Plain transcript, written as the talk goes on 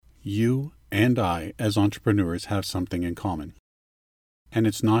You and I, as entrepreneurs, have something in common. And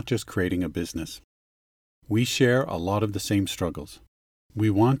it's not just creating a business. We share a lot of the same struggles.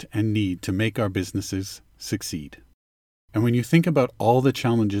 We want and need to make our businesses succeed. And when you think about all the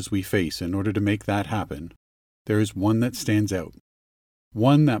challenges we face in order to make that happen, there is one that stands out.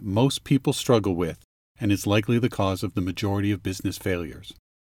 One that most people struggle with and is likely the cause of the majority of business failures.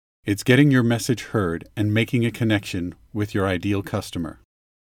 It's getting your message heard and making a connection with your ideal customer.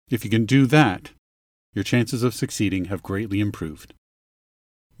 If you can do that, your chances of succeeding have greatly improved.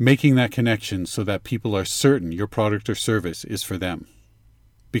 Making that connection so that people are certain your product or service is for them.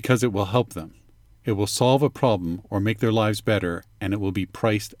 Because it will help them. It will solve a problem or make their lives better, and it will be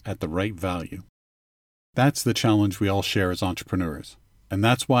priced at the right value. That's the challenge we all share as entrepreneurs, and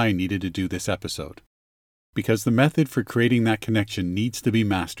that's why I needed to do this episode. Because the method for creating that connection needs to be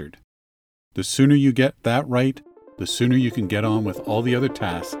mastered. The sooner you get that right, the sooner you can get on with all the other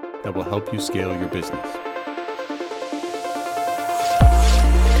tasks that will help you scale your business.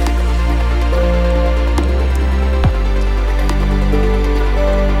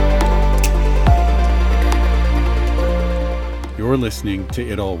 You're listening to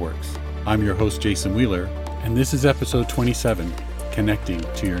It All Works. I'm your host, Jason Wheeler, and this is episode 27, Connecting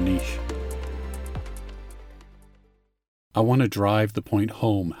to Your Niche. I want to drive the point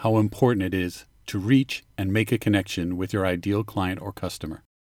home how important it is to reach and make a connection with your ideal client or customer.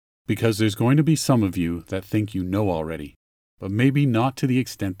 Because there's going to be some of you that think you know already, but maybe not to the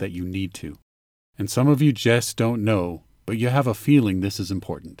extent that you need to. And some of you just don't know, but you have a feeling this is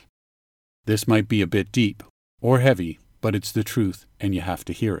important. This might be a bit deep or heavy, but it's the truth and you have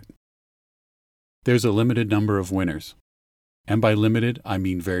to hear it. There's a limited number of winners. And by limited, I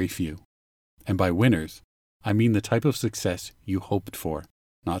mean very few. And by winners, I mean the type of success you hoped for,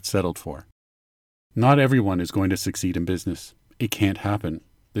 not settled for. Not everyone is going to succeed in business. It can't happen.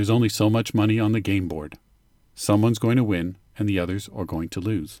 There's only so much money on the game board. Someone's going to win and the others are going to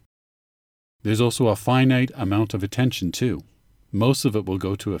lose. There's also a finite amount of attention too. Most of it will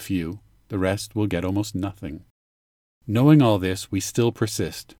go to a few. The rest will get almost nothing. Knowing all this, we still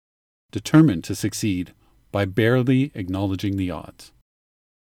persist, determined to succeed by barely acknowledging the odds.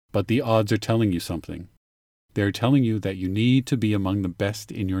 But the odds are telling you something. They're telling you that you need to be among the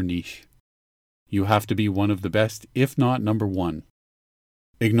best in your niche. You have to be one of the best, if not number one.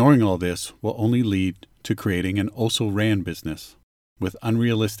 Ignoring all this will only lead to creating an also-ran business with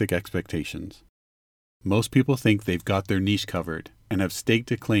unrealistic expectations. Most people think they've got their niche covered and have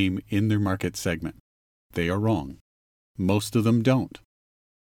staked a claim in their market segment. They are wrong. Most of them don't.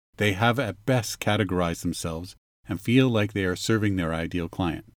 They have at best categorized themselves and feel like they are serving their ideal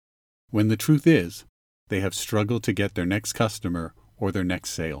client, when the truth is, they have struggled to get their next customer or their next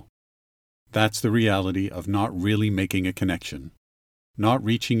sale. That's the reality of not really making a connection, not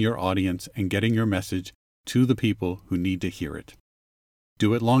reaching your audience and getting your message to the people who need to hear it.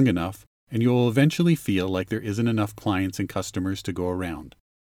 Do it long enough, and you will eventually feel like there isn't enough clients and customers to go around,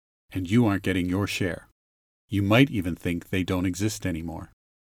 and you aren't getting your share. You might even think they don't exist anymore.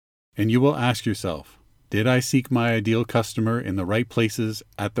 And you will ask yourself, did I seek my ideal customer in the right places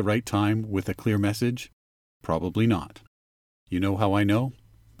at the right time with a clear message? Probably not. You know how I know?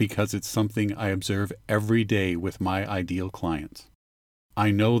 Because it's something I observe every day with my ideal clients.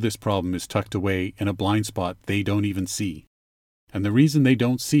 I know this problem is tucked away in a blind spot they don't even see. And the reason they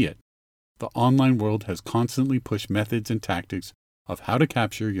don't see it, the online world has constantly pushed methods and tactics of how to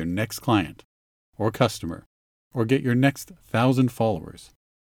capture your next client or customer or get your next 1,000 followers.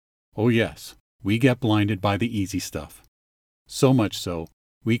 Oh yes, we get blinded by the easy stuff. So much so,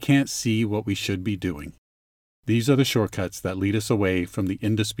 we can't see what we should be doing. These are the shortcuts that lead us away from the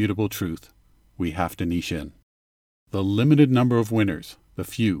indisputable truth. We have to niche in. The limited number of winners, the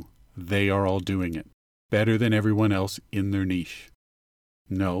few, they are all doing it, better than everyone else in their niche.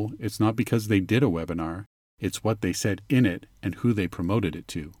 No, it's not because they did a webinar. It's what they said in it and who they promoted it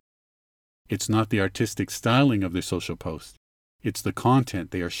to. It's not the artistic styling of their social post. It's the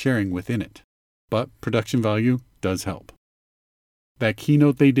content they are sharing within it. But production value does help. That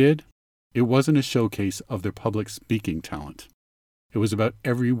keynote they did, it wasn't a showcase of their public speaking talent. It was about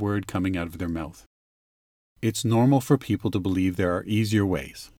every word coming out of their mouth. It's normal for people to believe there are easier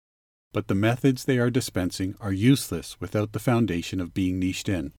ways, but the methods they are dispensing are useless without the foundation of being niched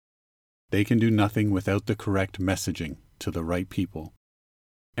in. They can do nothing without the correct messaging to the right people.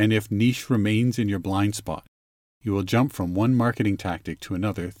 And if niche remains in your blind spot, you will jump from one marketing tactic to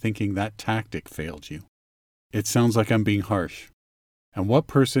another thinking that tactic failed you. It sounds like I'm being harsh. And what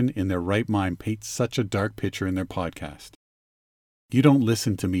person in their right mind paints such a dark picture in their podcast? You don't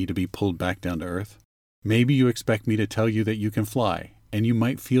listen to me to be pulled back down to earth. Maybe you expect me to tell you that you can fly, and you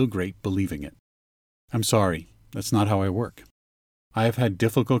might feel great believing it. I'm sorry, that's not how I work. I have had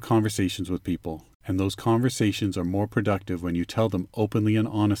difficult conversations with people, and those conversations are more productive when you tell them openly and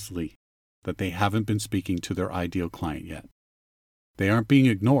honestly that they haven't been speaking to their ideal client yet. They aren't being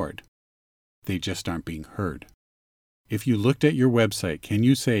ignored. They just aren't being heard. If you looked at your website, can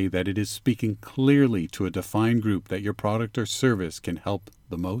you say that it is speaking clearly to a defined group that your product or service can help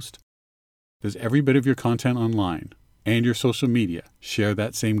the most? Does every bit of your content online and your social media share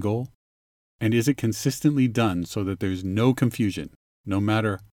that same goal? And is it consistently done so that there's no confusion, no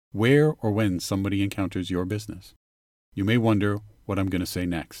matter where or when somebody encounters your business? You may wonder what I'm going to say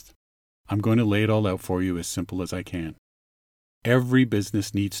next. I'm going to lay it all out for you as simple as I can. Every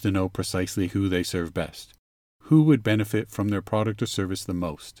business needs to know precisely who they serve best. Who would benefit from their product or service the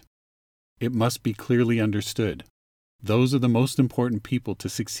most? It must be clearly understood. Those are the most important people to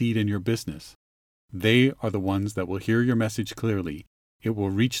succeed in your business. They are the ones that will hear your message clearly. It will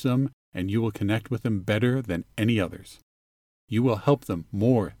reach them, and you will connect with them better than any others. You will help them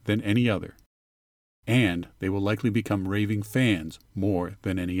more than any other. And they will likely become raving fans more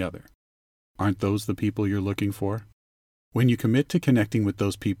than any other. Aren't those the people you're looking for? When you commit to connecting with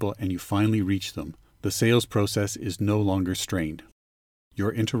those people and you finally reach them, the sales process is no longer strained.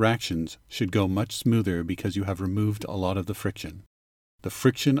 Your interactions should go much smoother because you have removed a lot of the friction. The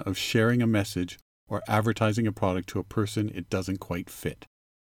friction of sharing a message or advertising a product to a person it doesn't quite fit.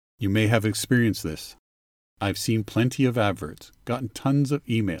 You may have experienced this. I've seen plenty of adverts, gotten tons of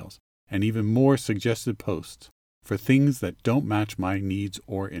emails, and even more suggested posts for things that don't match my needs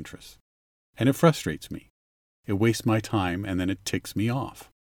or interests. And it frustrates me. It wastes my time and then it ticks me off.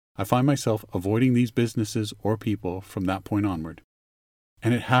 I find myself avoiding these businesses or people from that point onward.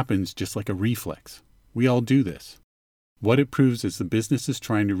 And it happens just like a reflex. We all do this. What it proves is the business is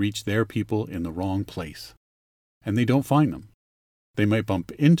trying to reach their people in the wrong place. And they don't find them. They might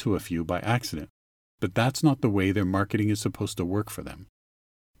bump into a few by accident, but that's not the way their marketing is supposed to work for them.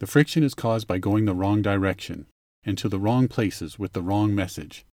 The friction is caused by going the wrong direction and to the wrong places with the wrong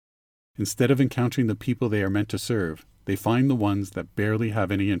message. Instead of encountering the people they are meant to serve, they find the ones that barely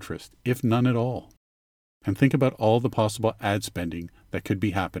have any interest, if none at all. And think about all the possible ad spending that could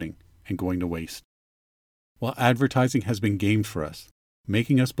be happening and going to waste. While advertising has been gamed for us,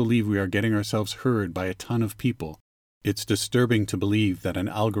 making us believe we are getting ourselves heard by a ton of people, it's disturbing to believe that an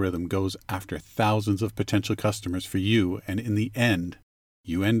algorithm goes after thousands of potential customers for you, and in the end,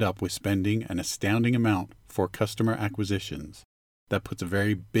 you end up with spending an astounding amount for customer acquisitions that puts a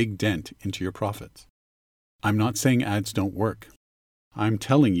very big dent into your profits. I'm not saying ads don't work. I'm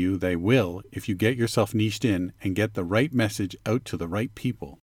telling you they will if you get yourself niched in and get the right message out to the right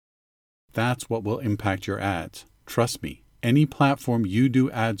people. That's what will impact your ads. Trust me, any platform you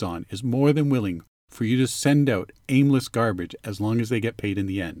do ads on is more than willing for you to send out aimless garbage as long as they get paid in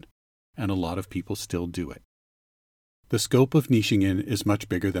the end. And a lot of people still do it. The scope of niching in is much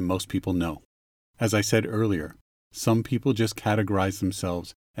bigger than most people know. As I said earlier, some people just categorize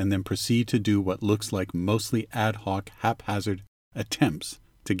themselves and then proceed to do what looks like mostly ad hoc, haphazard attempts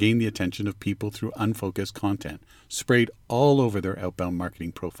to gain the attention of people through unfocused content sprayed all over their outbound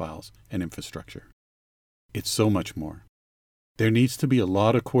marketing profiles and infrastructure. It's so much more. There needs to be a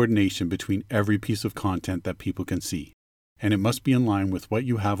lot of coordination between every piece of content that people can see, and it must be in line with what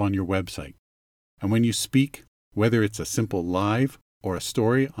you have on your website. And when you speak, whether it's a simple live or a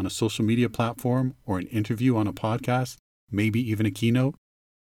story on a social media platform or an interview on a podcast, maybe even a keynote,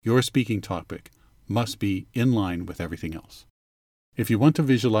 your speaking topic must be in line with everything else. If you want to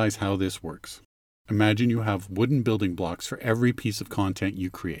visualize how this works, imagine you have wooden building blocks for every piece of content you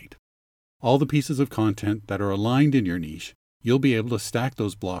create. All the pieces of content that are aligned in your niche, you'll be able to stack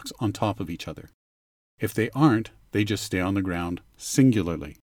those blocks on top of each other. If they aren't, they just stay on the ground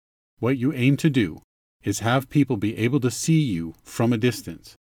singularly. What you aim to do is have people be able to see you from a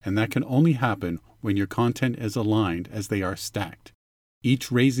distance, and that can only happen when your content is aligned as they are stacked,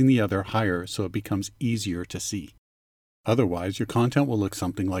 each raising the other higher so it becomes easier to see. Otherwise, your content will look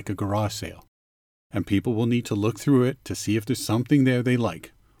something like a garage sale, and people will need to look through it to see if there's something there they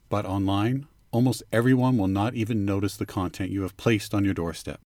like. But online, almost everyone will not even notice the content you have placed on your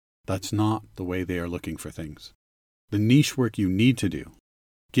doorstep. That's not the way they are looking for things. The niche work you need to do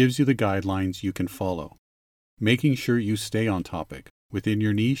gives you the guidelines you can follow, making sure you stay on topic within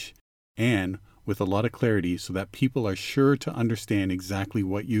your niche and with a lot of clarity so that people are sure to understand exactly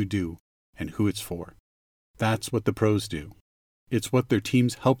what you do and who it's for. That's what the pros do. It's what their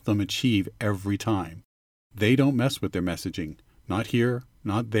teams help them achieve every time. They don't mess with their messaging, not here,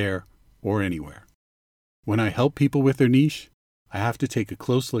 not there, or anywhere. When I help people with their niche, I have to take a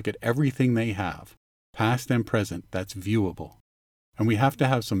close look at everything they have, past and present, that's viewable. And we have to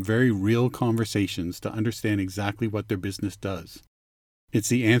have some very real conversations to understand exactly what their business does. It's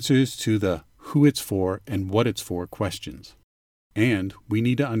the answers to the who it's for and what it's for questions. And we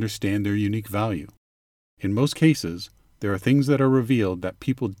need to understand their unique value. In most cases, there are things that are revealed that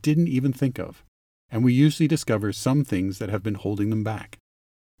people didn't even think of, and we usually discover some things that have been holding them back.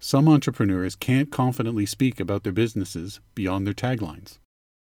 Some entrepreneurs can't confidently speak about their businesses beyond their taglines,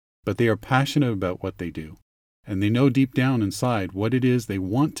 but they are passionate about what they do, and they know deep down inside what it is they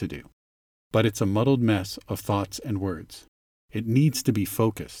want to do. But it's a muddled mess of thoughts and words. It needs to be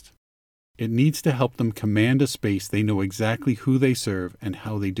focused. It needs to help them command a space they know exactly who they serve and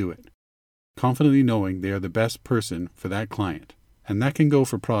how they do it, confidently knowing they are the best person for that client, and that can go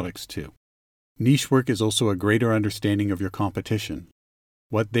for products too. Niche work is also a greater understanding of your competition,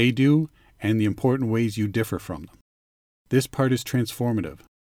 what they do, and the important ways you differ from them. This part is transformative.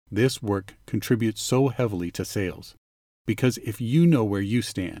 This work contributes so heavily to sales, because if you know where you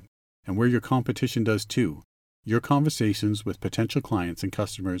stand and where your competition does too, your conversations with potential clients and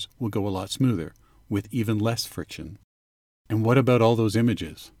customers will go a lot smoother, with even less friction. And what about all those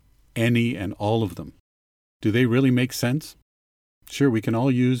images? Any and all of them. Do they really make sense? Sure, we can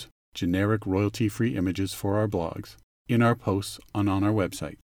all use generic royalty-free images for our blogs, in our posts, and on our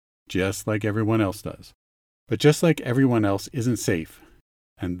website, just like everyone else does. But just like everyone else isn't safe,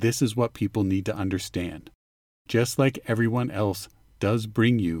 and this is what people need to understand, just like everyone else does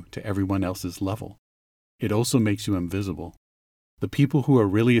bring you to everyone else's level, it also makes you invisible. The people who are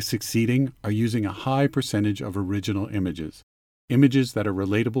really succeeding are using a high percentage of original images that are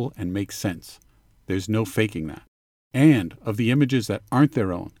relatable and make sense. There's no faking that. And of the images that aren't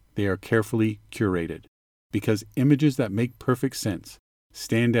their own, they are carefully curated, because images that make perfect sense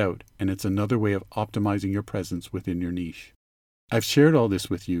stand out, and it's another way of optimizing your presence within your niche. I've shared all this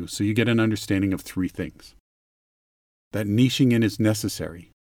with you so you get an understanding of 3 things. That niching in is necessary.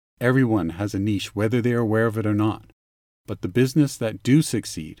 Everyone has a niche, whether they are aware of it or not. But the business that do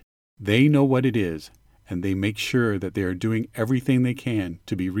succeed, they know what it is, and they make sure that they are doing everything they can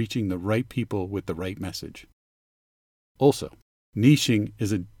to be reaching the right people with the right message. Also, niching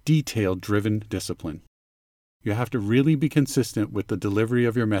is a detail-driven discipline. You have to really be consistent with the delivery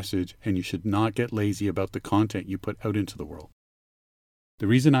of your message, and you should not get lazy about the content you put out into the world. The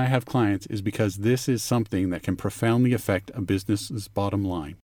reason I have clients is because this is something that can profoundly affect a business's bottom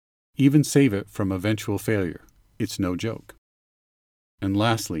line, even save it from eventual failure. It's no joke. And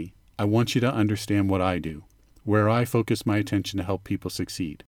lastly, I want you to understand what I do, where I focus my attention to help people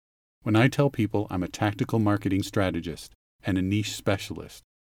succeed. When I tell people I'm a tactical marketing strategist and a niche specialist,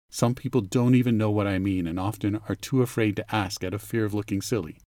 some people don't even know what I mean and often are too afraid to ask out of fear of looking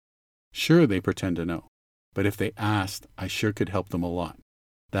silly. Sure, they pretend to know, but if they asked, I sure could help them a lot.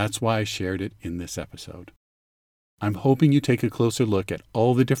 That's why I shared it in this episode. I'm hoping you take a closer look at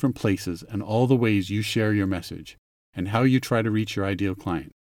all the different places and all the ways you share your message and how you try to reach your ideal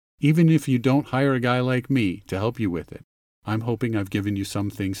client. Even if you don't hire a guy like me to help you with it, I'm hoping I've given you some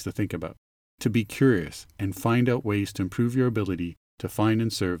things to think about, to be curious and find out ways to improve your ability to find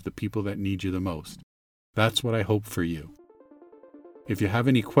and serve the people that need you the most. That's what I hope for you. If you have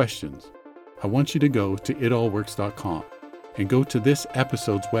any questions, I want you to go to itallworks.com and go to this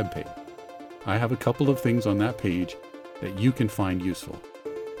episode's webpage. I have a couple of things on that page that you can find useful.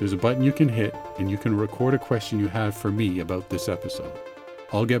 There's a button you can hit and you can record a question you have for me about this episode.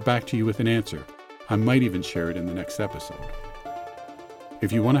 I'll get back to you with an answer. I might even share it in the next episode.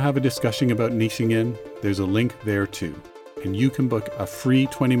 If you want to have a discussion about niching in, there's a link there too, and you can book a free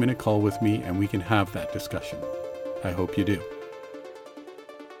 20-minute call with me and we can have that discussion. I hope you do.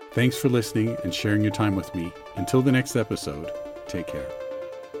 Thanks for listening and sharing your time with me. Until the next episode, take care.